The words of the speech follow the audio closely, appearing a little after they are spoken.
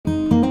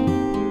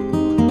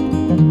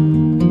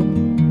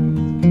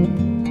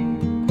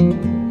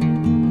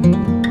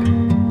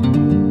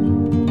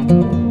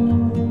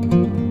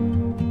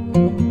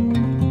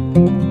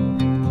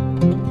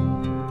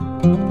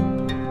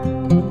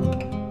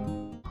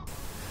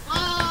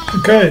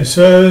Okay,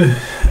 so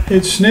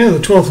it's now the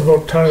 12th of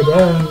October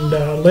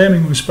and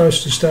lambing was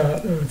supposed to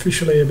start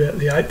officially about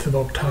the 8th of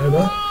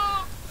October,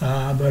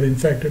 but in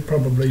fact it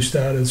probably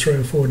started 3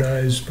 or 4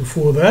 days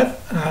before that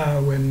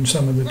when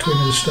some of the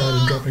twinners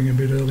started dropping a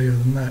bit earlier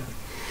than that.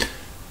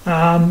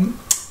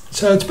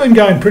 So it's been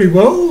going pretty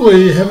well.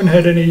 We haven't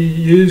had any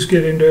ewes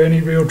get into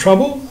any real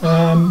trouble,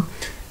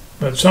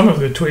 but some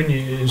of the twin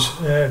ewes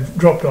have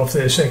dropped off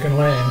their second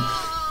lamb,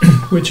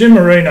 which in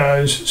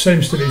Merinos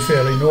seems to be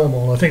fairly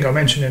normal. I think I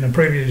mentioned in a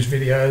previous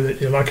video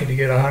that you're lucky to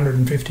get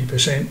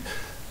 150%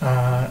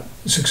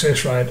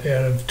 success rate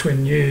out of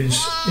twin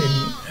ewes in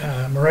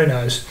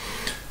Merinos.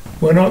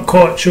 We're not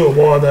quite sure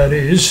why that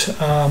is.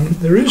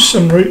 There is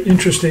some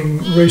interesting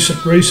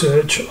recent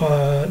research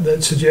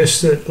that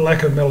suggests that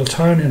lack of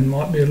melatonin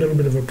might be a little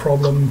bit of a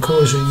problem,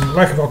 causing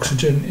lack of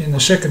oxygen in the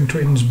second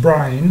twin's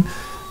brain,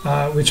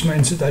 which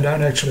means that they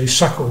don't actually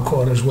suckle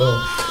quite as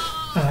well.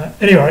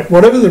 Anyway,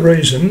 whatever the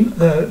reason,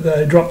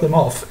 they drop them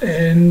off,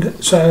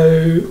 and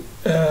so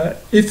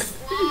if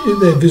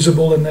they're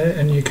visible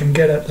and you can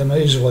get at them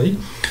easily,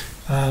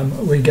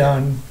 we go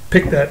and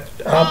pick it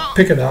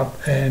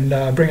up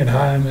and bring it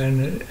home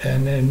and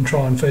then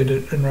try and feed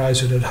it and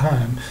raise it at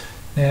home.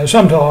 Now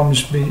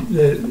sometimes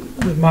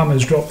the mum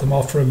has dropped them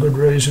off for a good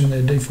reason,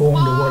 they're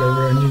deformed or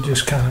whatever, and you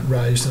just can't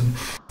raise them.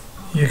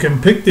 You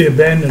can pick the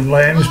abandoned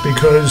lambs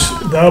because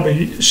they'll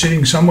be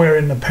sitting somewhere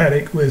in the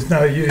paddock with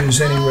no ewes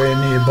anywhere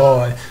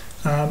nearby.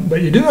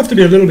 But you do have to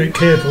be a little bit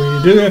careful.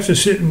 You do have to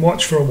sit and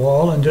watch for a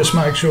while and just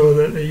make sure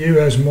that the ewe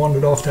hasn't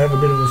wandered off to have a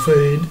bit of a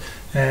feed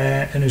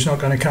and is not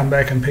going to come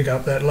back and pick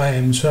up that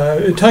lamb. So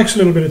it takes a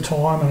little bit of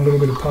time and a little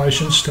bit of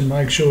patience to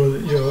make sure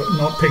that you're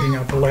not picking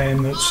up a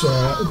lamb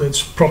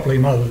that's properly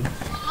mothered.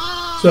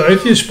 So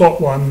if you spot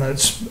one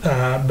that's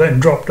been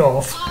dropped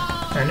off,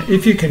 and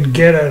if you can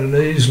get at it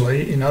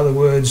easily, in other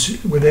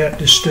words, without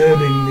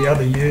disturbing the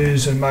other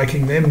ewes and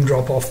making them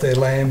drop off their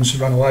lambs,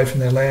 run away from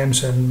their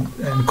lambs and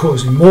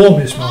causing more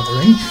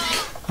mismothering,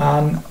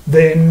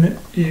 then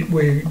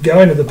we go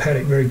into the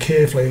paddock very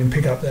carefully and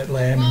pick up that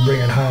lamb and bring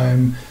it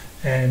home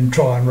and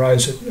try and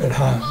raise it at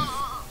home.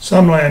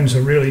 Some lambs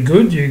are really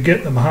good. You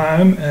get them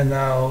home and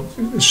they'll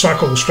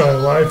suckle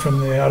straight away from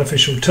the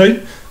artificial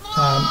teat.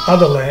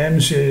 Other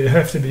lambs, you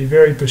have to be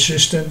very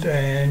persistent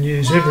and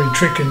use every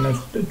trick in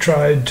the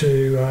trade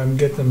to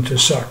get them to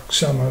suck.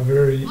 Some are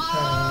very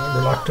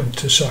reluctant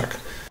to suck.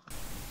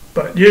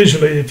 But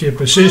usually if you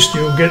persist,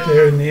 you'll get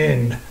there in the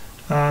end.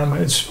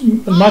 It's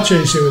much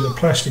easier with a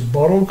plastic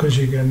bottle because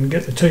you can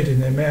get the teat in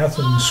their mouth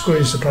and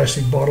squeeze the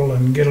plastic bottle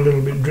and get a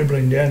little bit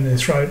dribbling down their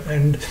throat,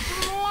 and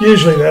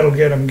usually that'll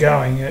get them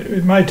going.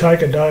 It may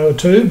take a day or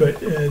two,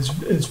 but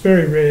it's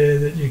very rare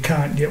that you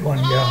can't get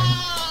one going.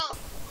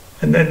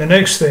 And then the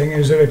next thing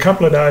is that a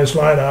couple of days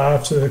later,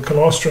 after the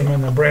colostrum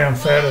and the brown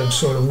fat have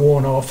sort of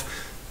worn off,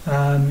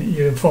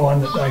 you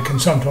find that they can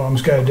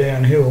sometimes go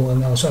downhill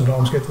and they'll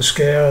sometimes get the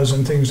scours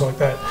and things like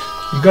that.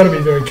 You've got to be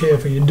very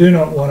careful. You do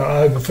not want to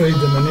overfeed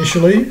them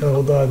initially,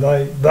 although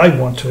they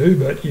want to,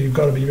 but you've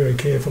got to be very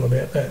careful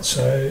about that.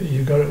 So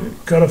you've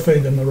got to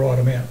feed them the right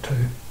amount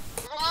too.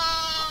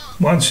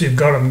 Once you've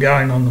got them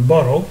going on the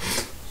bottle,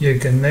 you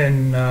can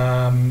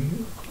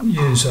then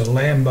use a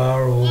lamb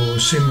bar or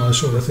similar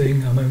sort of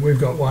thing. I mean, we've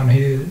got one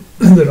here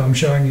that I'm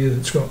showing you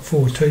that's got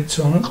 4 teats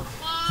on it,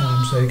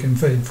 so you can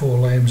feed 4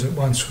 lambs at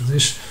once with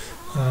this.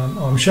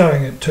 I'm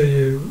showing it to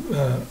you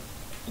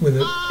with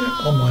it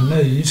on my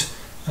knees,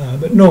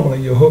 but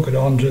normally you hook it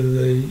onto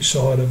the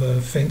side of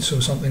a fence or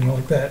something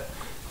like that,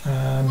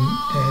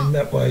 and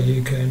that way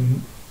you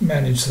can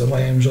manage the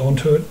lambs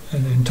onto it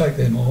and then take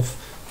them off,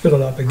 fill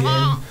it up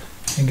again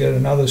and get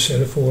another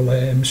set of 4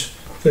 lambs,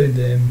 feed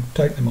them,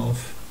 take them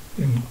off,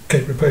 and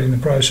keep repeating the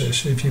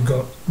process if you've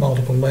got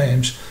multiple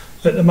lambs.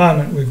 At the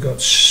moment we've got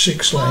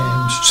 7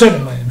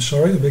 lambs,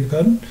 sorry, I beg your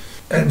pardon.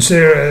 And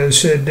Sarah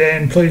said,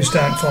 Dan, please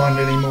don't find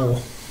any more.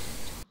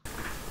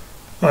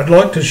 I'd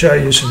like to show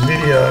you some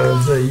video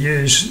of the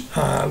ewes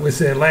with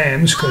their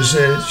lambs because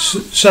they're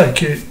so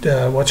cute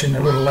watching the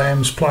little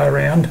lambs play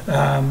around,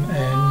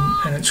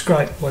 and it's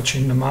great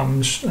watching the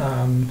mums,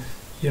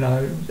 you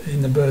know,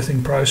 in the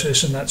birthing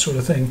process and that sort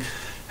of thing.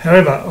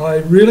 However, I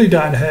really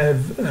don't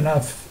have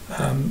enough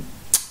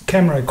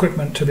camera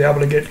equipment to be able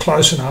to get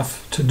close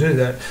enough to do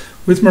that.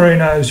 With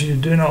Merinos, you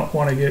do not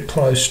want to get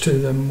close to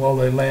them while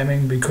they're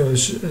lambing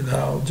because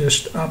they'll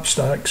just up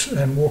stakes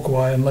and walk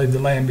away and leave the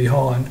lamb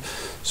behind.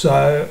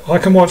 So I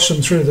can watch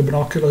them through the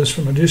binoculars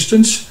from a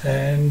distance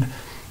and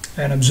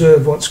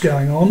observe what's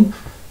going on,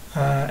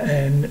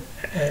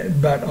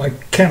 but I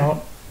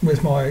cannot,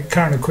 with my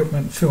current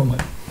equipment, film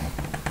it.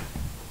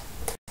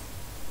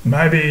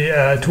 Maybe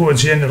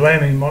towards the end of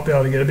lambing you might be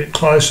able to get a bit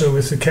closer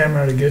with the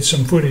camera to get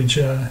some footage.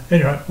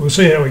 Anyway, we'll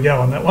see how we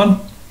go on that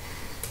one.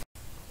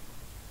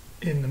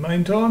 In the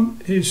meantime,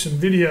 here's some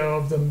video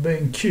of them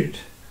being cute.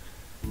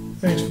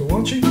 Thanks for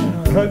watching,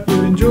 and I hope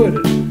you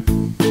enjoyed it.